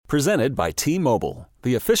Presented by T-Mobile,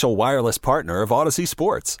 the official wireless partner of Odyssey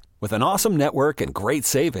Sports. With an awesome network and great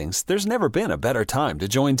savings, there's never been a better time to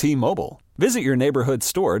join T-Mobile. Visit your neighborhood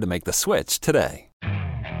store to make the switch today.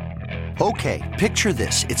 Okay, picture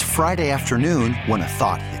this. It's Friday afternoon when a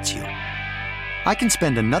thought hits you. I can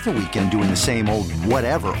spend another weekend doing the same old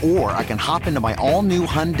whatever, or I can hop into my all-new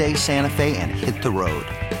Hyundai Santa Fe and hit the road.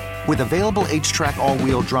 With available H-Track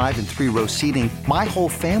all-wheel drive and 3-row seating, my whole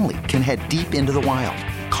family can head deep into the wild.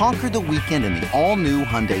 Conquer the weekend in the all-new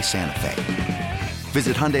Hyundai Santa Fe.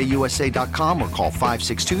 Visit HyundaiUSA.com or call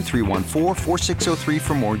 562-314-4603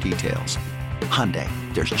 for more details. Hyundai,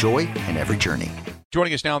 there's joy in every journey.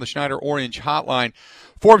 Joining us now on the Schneider Orange Hotline,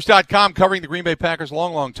 Forbes.com covering the Green Bay Packers a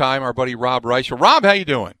long time, our buddy Rob Reischel. Rob, how you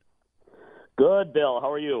doing? Good, Bill.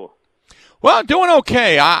 How are you? Well, doing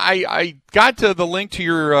okay. I got to the link to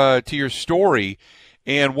your story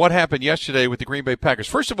and what happened yesterday with the Green Bay Packers.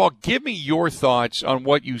 First of all, give me your thoughts on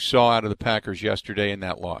what you saw out of the Packers yesterday in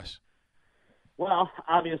that loss. Well,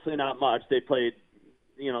 obviously not much. They played,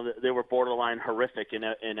 they were borderline horrific in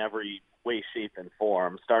every way, shape, and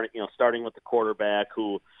form. Starting with the quarterback,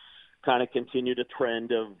 who kind of continued a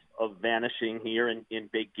trend of vanishing here in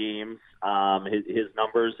big games. His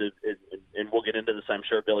numbers, and we'll get into this, I'm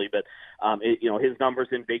sure, Billy, but his numbers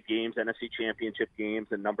in big games, NFC Championship games,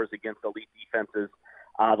 and numbers against elite defenses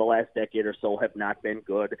the last decade or so have not been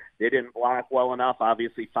good. They didn't block well enough.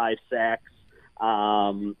 Obviously, 5 sacks.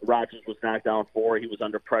 Rodgers was knocked down 4. He was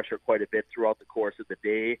under pressure quite a bit throughout the course of the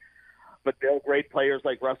day. But Bill, great players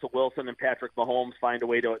like Russell Wilson and Patrick Mahomes find a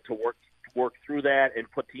way to work through that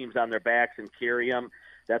and put teams on their backs and carry them.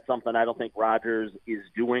 That's something I don't think Rodgers is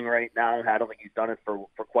doing right now. I don't think he's done it for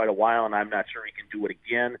quite a while, and I'm not sure he can do it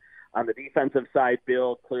again. On the defensive side,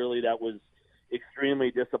 Bill, clearly that was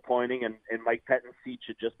extremely disappointing, and Mike Pettine's seat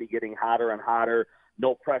should just be getting hotter and hotter.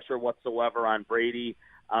 No pressure whatsoever on Brady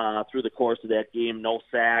through the course of that game. No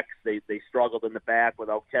sacks. They struggled in the back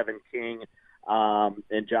without Kevin King.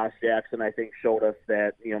 And Josh Jackson, I think, showed us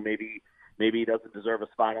that maybe he doesn't deserve a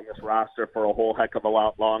spot on this roster for a whole heck of a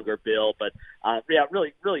lot longer, Bill. But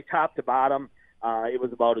really top to bottom, it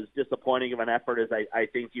was about as disappointing of an effort as I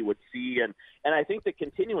think you would see. And I think the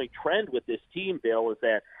continuing trend with this team, Bill, is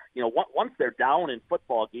that once they're down in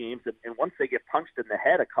football games and once they get punched in the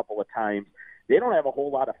head a couple of times, they don't have a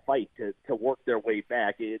whole lot of fight to work their way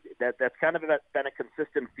back. That's kind of been a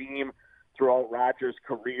consistent theme throughout Rodgers'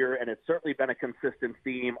 career, and it's certainly been a consistent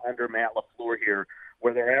theme under Matt LaFleur here,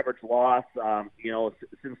 where their average loss,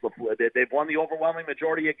 since LaFleur, they've won the overwhelming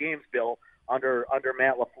majority of games, Bill, under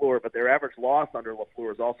Matt LaFleur, but their average loss under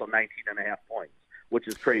LaFleur is also 19.5 points, which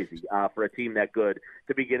is crazy for a team that good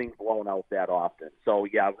to be getting blown out that often. So,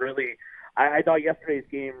 yeah, really, I thought yesterday's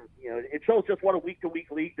game, it shows just what a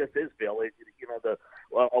week-to-week league this is, Bill.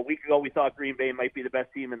 A week ago we thought Green Bay might be the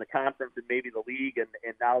best team in the conference and maybe the league, and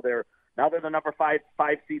now they're the number five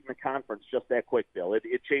seed in the conference just that quick, Bill.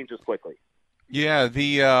 It changes quickly. Yeah,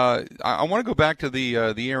 I want to go back to the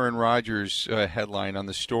Aaron Rodgers headline on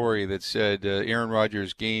the story that said Aaron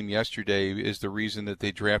Rodgers' game yesterday is the reason that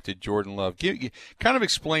they drafted Jordan Love. Kind of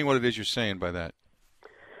explain what it is you're saying by that.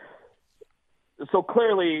 So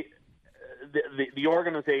clearly, the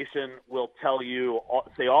organization will tell you,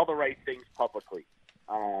 say all the right things publicly.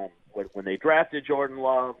 When they drafted Jordan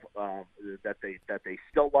Love, that they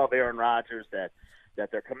still love Aaron Rodgers, that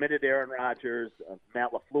they're committed to Aaron Rodgers.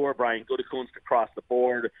 Matt LaFleur, Brian Gutekunst across the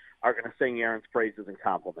board are going to sing Aaron's praises and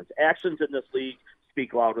compliments. Actions in this league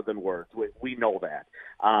speak louder than words. We know that,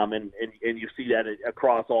 and you see that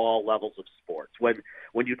across all levels of sports. When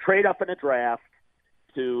you trade up in a draft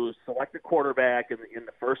to select a quarterback in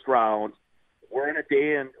the first round, we're in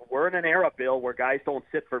an era, Bill, where guys don't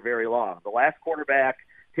sit for very long. The last quarterback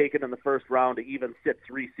taken in the first round to even sit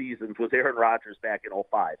 3 seasons was Aaron Rodgers back in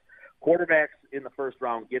 2005. Quarterbacks in the first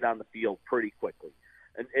round get on the field pretty quickly,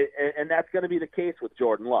 and that's going to be the case with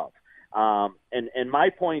Jordan Love. And my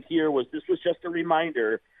point here was this was just a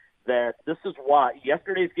reminder that this is why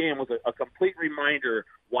yesterday's game was a complete reminder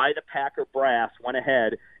why the Packer brass went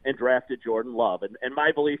ahead and drafted Jordan Love. And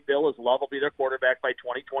my belief, Bill, is Love will be their quarterback by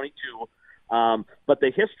 2022. But the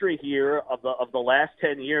history here of the last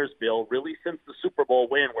 10 years, Bill, really since the Super Bowl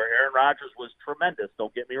win where Aaron Rodgers was tremendous,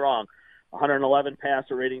 don't get me wrong, 111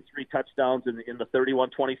 passer rating, 3 touchdowns in the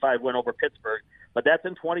 31-25 win over Pittsburgh. But that's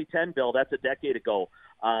in 2010, Bill. That's a decade ago.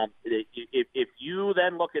 If you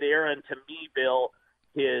then look at Aaron, to me, Bill,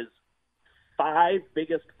 his 5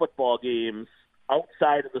 biggest football games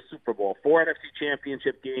outside of the Super Bowl, 4 NFC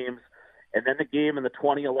Championship games, and then the game in the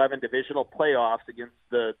 2011 divisional playoffs against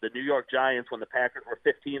the New York Giants when the Packers were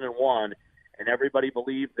 15-1, and everybody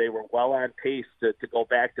believed they were well on pace to go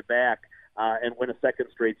back-to-back and win a second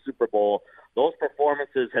straight Super Bowl. Those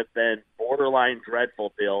performances have been borderline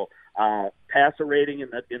dreadful, Bill. Passer rating in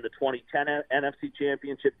the 2010 NFC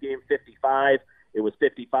Championship game, 55. It was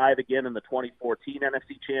 55 again in the 2014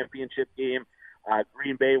 NFC Championship game.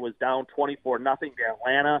 Green Bay was down 24-0 to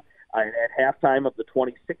Atlanta at halftime of the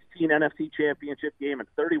 2016 NFC Championship game, and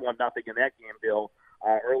 31-0 in that game, Bill,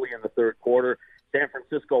 early in the third quarter. San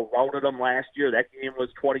Francisco routed them last year. That game was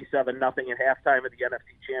 27-0 at halftime of the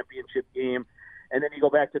NFC Championship game. And then you go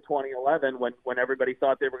back to 2011 when everybody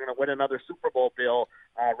thought they were going to win another Super Bowl, Bill.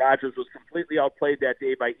 Rodgers was completely outplayed that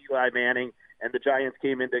day by Eli Manning, and the Giants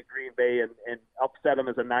came into Green Bay and upset them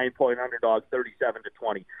as a 9-point underdog,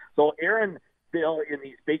 37-20. So Aaron, Bill, in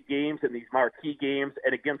these big games and these marquee games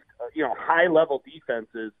and against high-level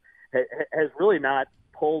defenses has really not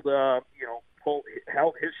held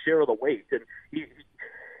his share of the weight. And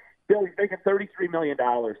Bill, he's making $33 million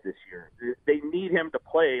this year. They need him to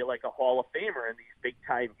play like a Hall of Famer in these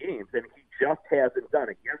big-time games, and he just hasn't done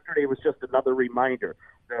it. Yesterday was just another reminder.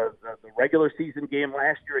 The regular season game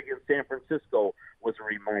last year against San Francisco was a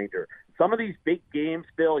reminder. Some of these big games,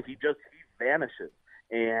 Bill, he vanishes.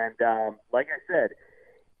 And like I said,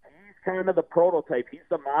 he's kind of the prototype. He's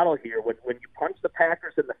the model here. When you punch the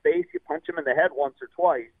Packers in the face, you punch them in the head once or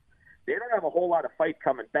twice, they don't have a whole lot of fight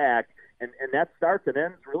coming back. And that starts and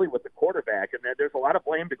ends really with the quarterback. And there's a lot of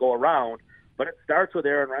blame to go around, but it starts with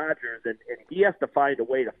Aaron Rodgers, and he has to find a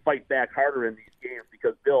way to fight back harder in these games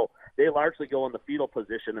because, Bill, they largely go in the fetal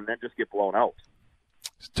position and then just get blown out.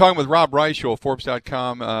 Talking with Rob Reischel,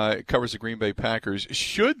 Forbes.com, covers the Green Bay Packers.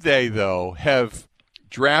 Should they, though, have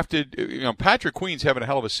drafted, Patrick Queen's having a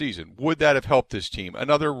hell of a season. Would that have helped this team?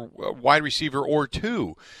 Another wide receiver or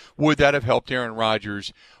two, would that have helped Aaron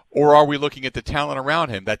Rodgers? Or are we looking at the talent around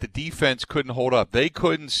him, that the defense couldn't hold up? They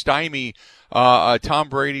couldn't stymie a Tom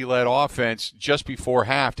Brady-led offense just before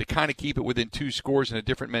half to kind of keep it within 2 scores and a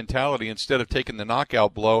different mentality instead of taking the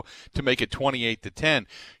knockout blow to make it 28-10.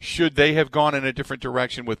 Should they have gone in a different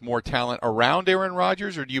direction with more talent around Aaron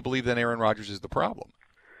Rodgers, or do you believe that Aaron Rodgers is the problem?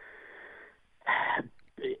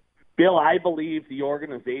 Bill, I believe the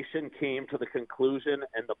organization came to the conclusion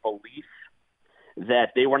and the belief that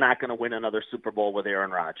they were not going to win another Super Bowl with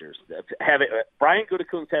Aaron Rodgers. Brian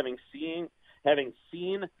Gutekunst, having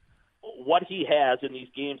seen what he has in these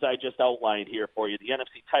games I just outlined here for you, the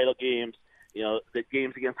NFC title games, the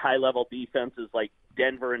games against high-level defenses like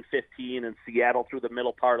Denver in 2015 and Seattle through the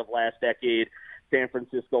middle part of last decade, San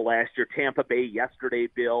Francisco last year, Tampa Bay yesterday,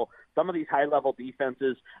 Bill. Some of these high-level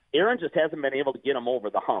defenses, Aaron just hasn't been able to get them over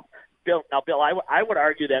the hump. Bill, I would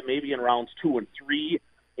argue that maybe in rounds 2 and 3,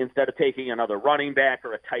 instead of taking another running back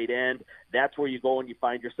or a tight end, that's where you go and you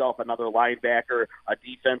find yourself another linebacker, a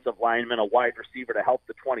defensive lineman, a wide receiver to help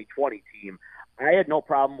the 2020 team. I had no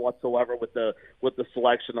problem whatsoever with the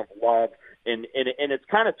selection of Love, and it's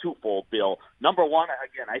kind of twofold, Bill. Number one,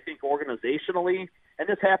 again, I think organizationally, and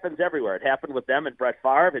this happens everywhere. It happened with them and Brett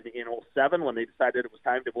Favre in 2007 when they decided it was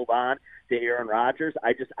time to move on to Aaron Rodgers.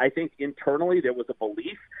 I think internally there was a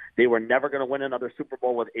belief they were never going to win another Super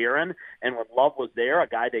Bowl with Aaron, and when Love was there, a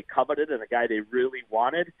guy they coveted and a guy they really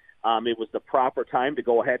wanted, it was the proper time to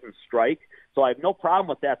go ahead and strike. So I have no problem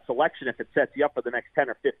with that selection if it sets you up for the next 10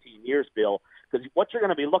 or 15 years, Bill, because what you're going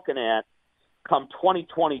to be looking at come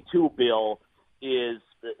 2022, Bill, is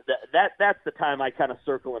that's the time I kind of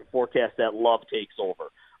circle and forecast that Love takes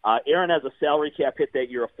over. Aaron has a salary cap hit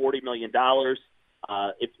that year of $40 million.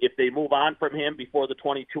 If they move on from him before the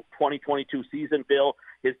 2022 season, Bill,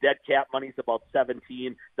 his dead cap money's about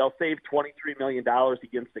 17. They'll save $23 million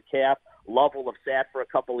against the cap. Love will have sat for a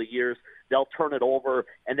couple of years. They'll turn it over,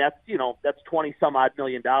 and that's 20 some odd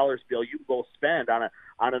million dollars, Bill. You can go spend on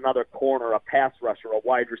another corner, a pass rusher, a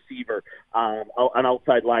wide receiver, an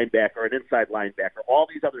outside linebacker, an inside linebacker, all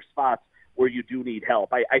these other spots where you do need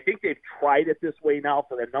help. I think they've tried it this way now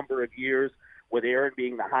for a number of years, with Aaron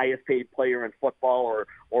being the highest paid player in football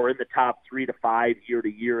or in the top 3 to 5 year to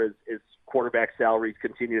year as quarterback salaries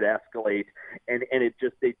continue to escalate. And it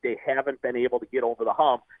just, they haven't been able to get over the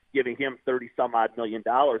hump, giving him $30 some odd million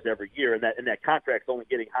every year. And that contract's only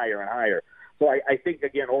getting higher and higher. So I think,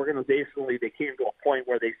 again, organizationally, they came to a point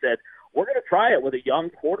where they said, we're going to try it with a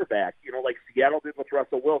young quarterback, like Seattle did with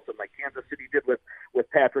Russell Wilson, like Kansas City did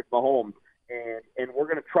with Patrick Mahomes. And we're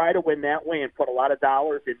going to try to win that way and put a lot of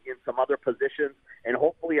dollars in some other positions. And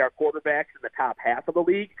hopefully our quarterback's in the top half of the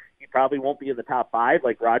league. He probably won't be in the top 5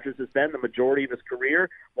 like Rodgers has been the majority of his career,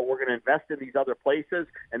 but we're going to invest in these other places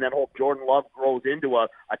and then hope Jordan Love grows into a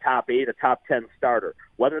top 8, a top 10 starter.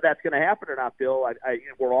 Whether that's going to happen or not, Bill,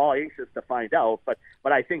 we're all anxious to find out, but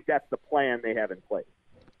I think that's the plan they have in place.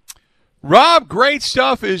 Rob, great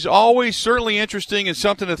stuff is always certainly interesting and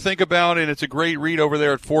something to think about, and it's a great read over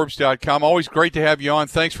there at Forbes.com. Always great to have you on.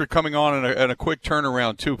 Thanks for coming on and a quick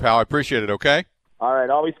turnaround, too, pal. I appreciate it, okay? All right,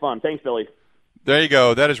 always fun. Thanks, Billy. There you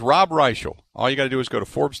go. That is Rob Reischel. All you got to do is go to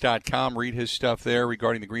Forbes.com, read his stuff there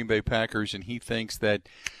regarding the Green Bay Packers, and he thinks that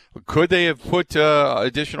could they have put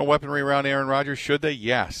additional weaponry around Aaron Rodgers? Should they?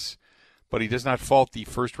 Yes. But he does not fault the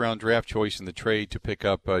first-round draft choice in the trade to pick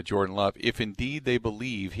up Jordan Love, if indeed they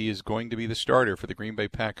believe he is going to be the starter for the Green Bay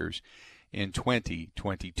Packers in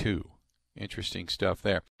 2022. Interesting stuff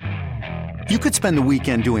there. You could spend the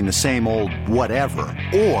weekend doing the same old whatever,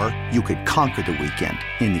 or you could conquer the weekend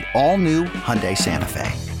in the all-new Hyundai Santa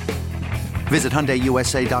Fe. Visit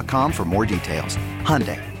HyundaiUSA.com for more details.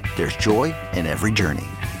 Hyundai, there's joy in every journey.